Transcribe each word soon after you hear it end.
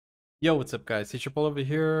Yo, what's up guys? Teacher Paul over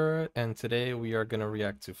here, and today we are gonna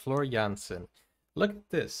react to Floor Jansen. Look at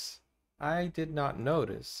this. I did not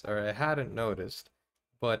notice, or I hadn't noticed,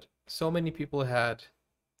 but so many people had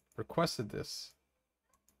requested this.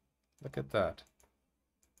 Look at that.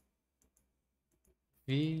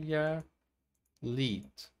 Vilja Lied.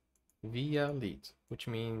 Vilja Lied, which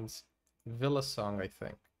means Villa song, I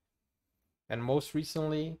think. And most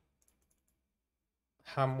recently,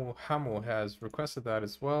 Hamu has requested that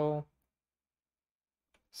as well.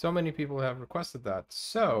 So many people have requested that.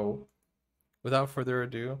 So, without further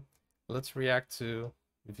ado, let's react to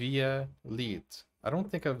Vilja Lied. I don't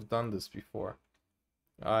think I've done this before.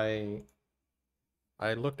 I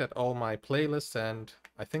looked at all my playlists and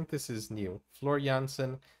I think this is new. Floor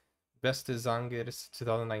Jansen, Beste Zangers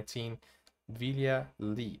 2019, Vilja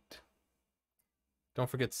Lied. Don't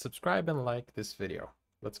forget to subscribe and like this video.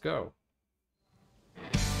 Let's go.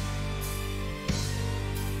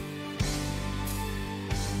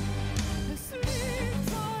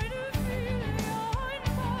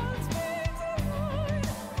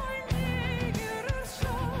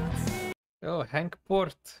 Oh, Hank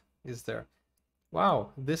Port is there. Wow,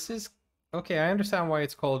 this is... Okay, I understand why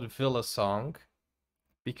it's called Villa Song.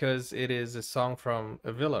 Because it is a song from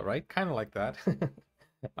a villa, right? Kind of like that.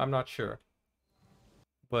 I'm not sure.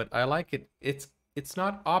 But I like it. It's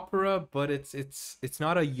not opera, but it's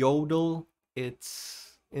not a yodel.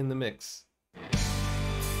 It's in the mix.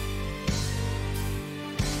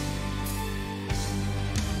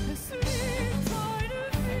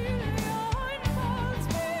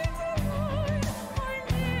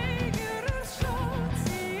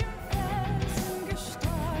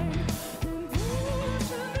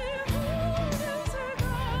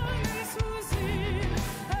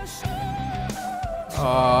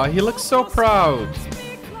 Aw, he looks so proud.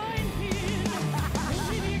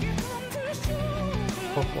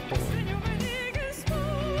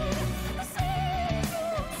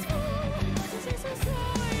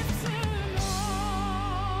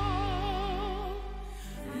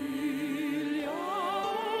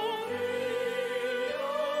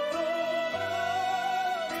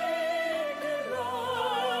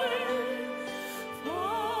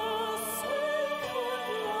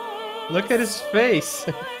 Look at his face.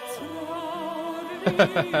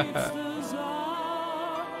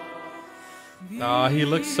 Oh, he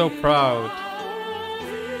looks so proud.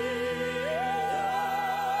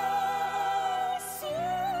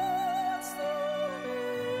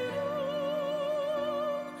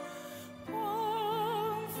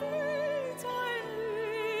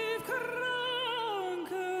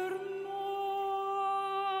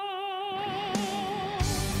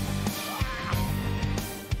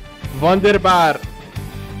 Wunderbar.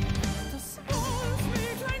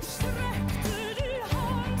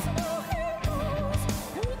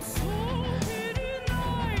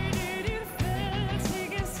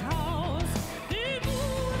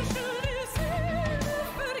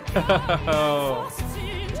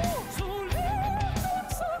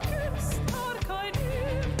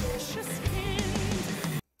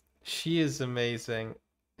 She is amazing.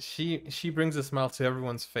 She brings a smile to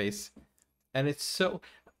everyone's face. And it's so...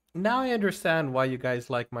 Now I understand why you guys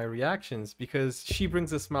like my reactions, because she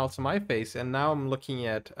brings a smile to my face, and now I'm looking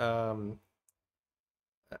at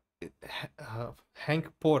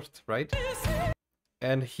Hank Port, right?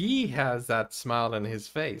 And he has that smile on his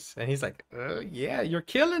face, and he's like, yeah, you're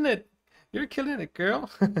killing it. You're killing it, girl.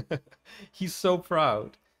 He's so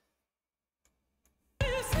proud.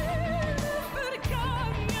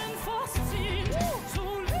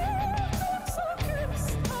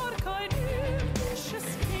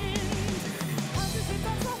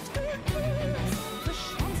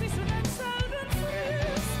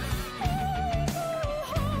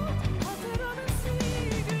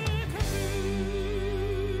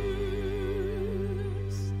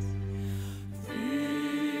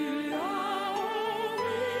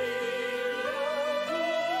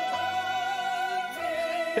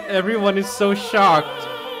 Everyone is so shocked.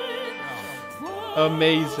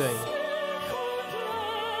 Amazing.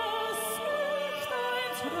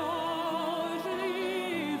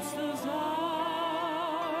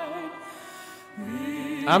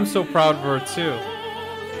 I'm so proud of her too.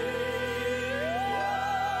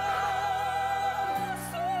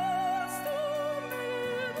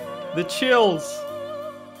 The chills.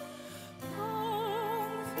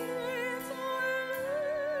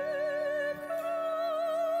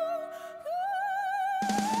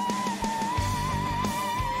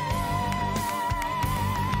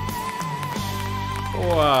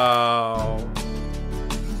 Wow.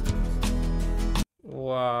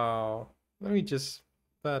 Wow. Let me just...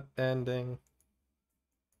 that ending.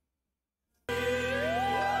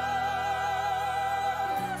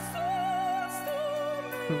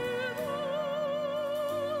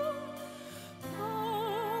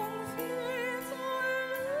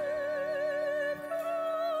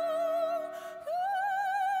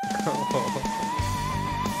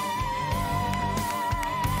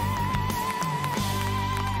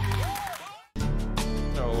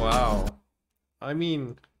 Oh wow. I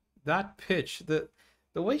mean, that pitch, the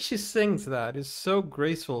way she sings that is so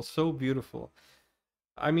graceful, so beautiful.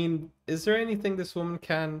 I mean, is there anything this woman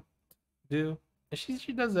can do?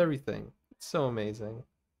 She does everything. It's so amazing.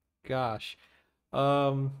 Gosh.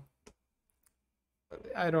 Um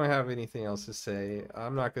I don't have anything else to say.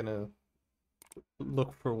 I'm not gonna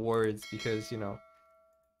look for words because, you know,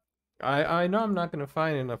 I know I'm not gonna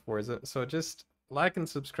find enough words. So just like and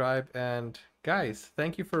subscribe, and guys,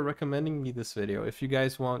 thank you for recommending me this video. If you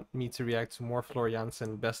guys want me to react to more Vilja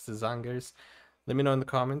Jansen Beste Zangers, let me know in the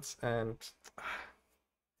comments. And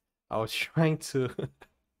I was trying to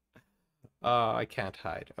I can't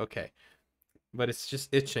hide. Okay. But it's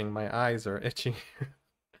just itching. My eyes are itching.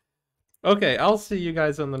 Okay, I'll see you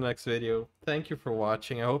guys on the next video. Thank you for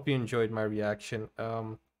watching. I hope you enjoyed my reaction.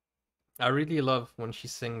 I really love when she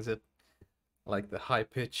sings it, like the high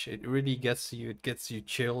pitch. It really gets you. It gets you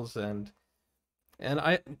chills, and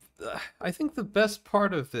I think the best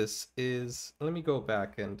part of this is, let me go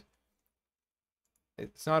back, and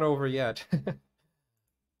it's not over yet.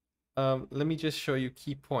 Let me just show you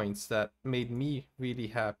key points that made me really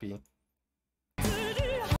happy.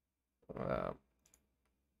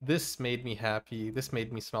 This made me happy. This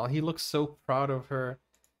made me smile. He looks so proud of her.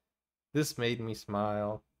 This made me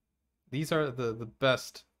smile. These are the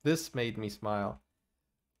best. This made me smile.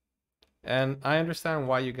 And I understand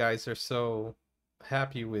why you guys are so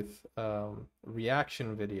happy with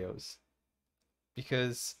reaction videos.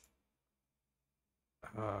 Because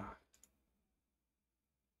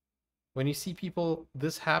when you see people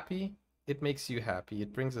this happy, it makes you happy.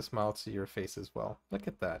 It brings a smile to your face as well. Look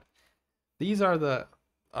at that. These are the...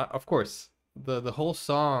 of course, the whole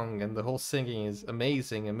song and the whole singing is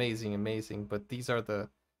amazing, amazing, amazing. But these are the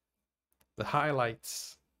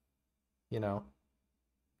highlights. You know,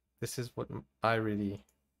 this is what I really.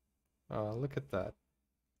 Look at that!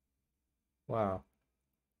 Wow.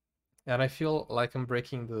 And I feel like I'm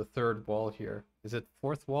breaking the third wall here. Is it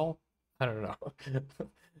fourth wall? I don't know.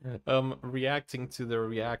 Reacting to the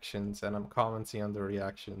reactions, and I'm commenting on the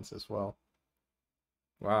reactions as well.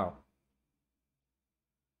 Wow.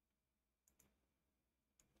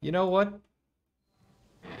 You know what?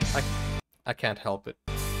 I can't help it.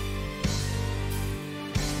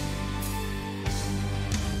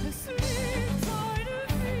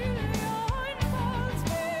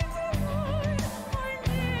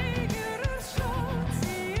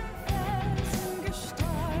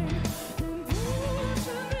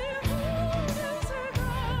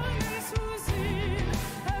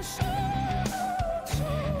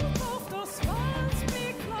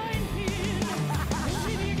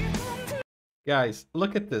 Guys,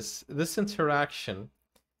 look at this interaction.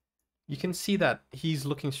 You can see that he's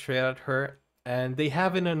looking straight at her, and they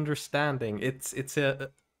have an understanding. It's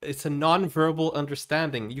a non-verbal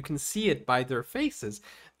understanding. You can see it by their faces.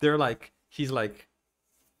 They're like, he's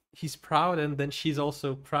proud, and then she's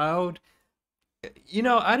also proud. You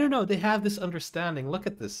know, I don't know. They have this understanding. Look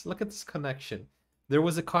at this. Look at this connection. There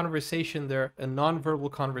was a conversation there, a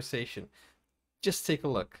non-verbal conversation. Just take a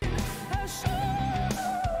look.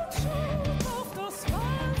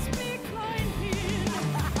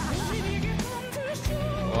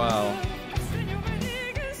 Wow.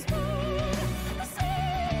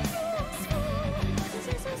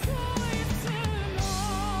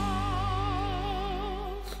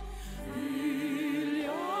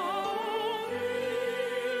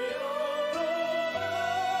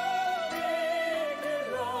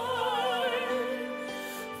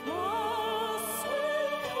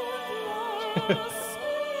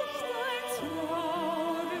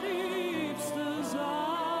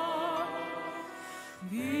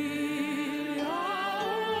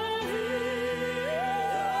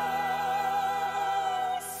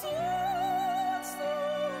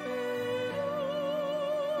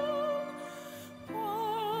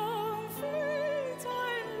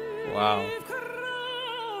 Wow.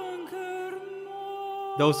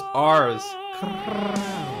 Those R's.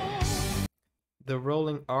 The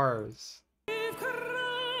rolling R's.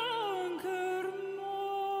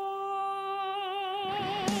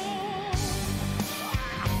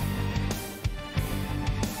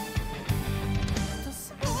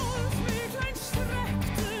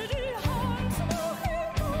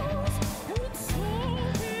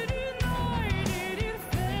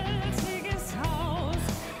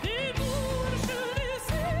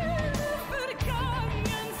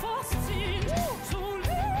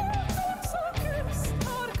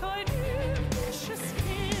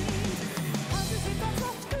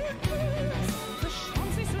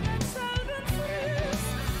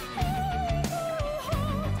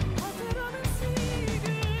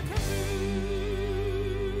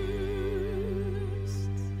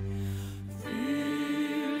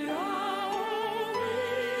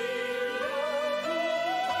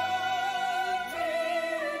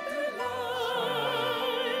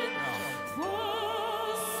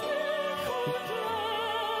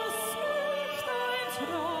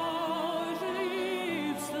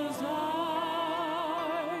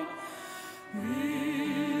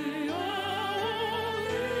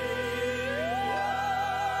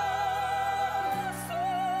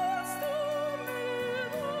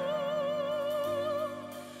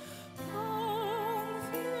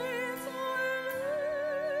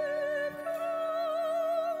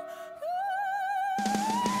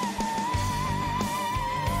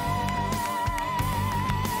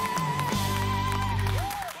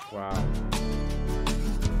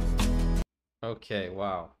 Okay,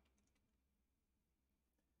 wow.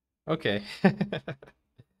 Okay.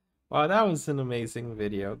 Wow, that was an amazing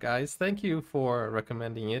video, guys. Thank you for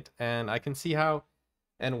recommending it, and I can see how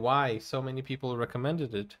and why so many people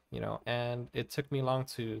recommended it, you know, and it took me long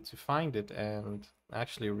to find it and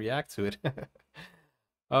actually react to it.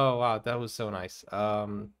 Oh wow, that was so nice. I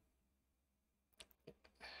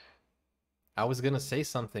was gonna say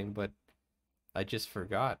something, but I just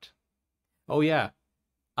forgot. Oh yeah,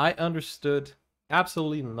 I understood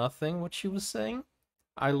absolutely nothing what she was saying.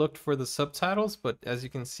 I looked for the subtitles, but as you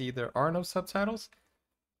can see, there are no subtitles.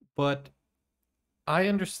 But I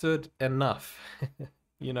understood enough,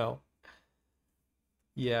 you know.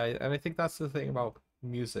 Yeah, and I think that's the thing about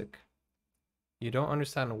music. You don't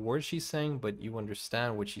understand a word she's saying, but you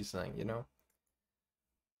understand what she's saying, you know?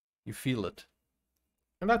 You feel it.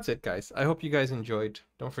 And that's it, guys. I hope you guys enjoyed.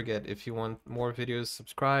 Don't forget, if you want more videos,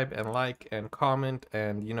 subscribe and like and comment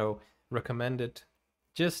and, you know, recommend it.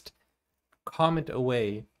 Just comment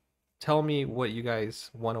away. Tell me what you guys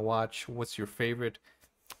want to watch, what's your favorite,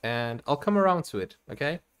 and I'll come around to it,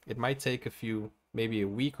 okay? It might take a few, maybe a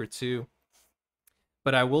week or two,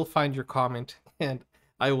 but I will find your comment and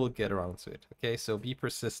I will get around to it, okay? So be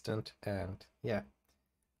persistent and yeah,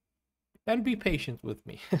 and be patient with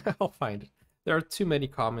me. I'll find it. There are too many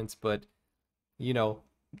comments, but you know,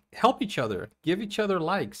 help each other. Give each other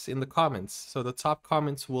likes in the comments so the top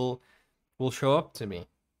comments will show up to me.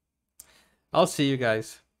 I'll see you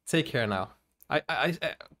guys. Take care now.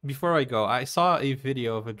 Before I go, I saw a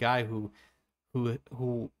video of a guy who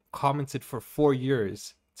commented for 4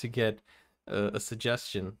 years to get a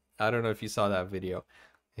suggestion. I don't know if you saw that video.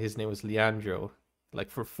 His name was Leandro. Like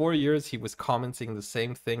for 4 years, he was commenting the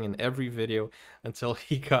same thing in every video until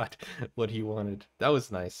he got what he wanted. That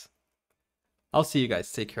was nice. I'll see you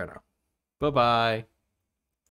guys. Take care now. Bye bye.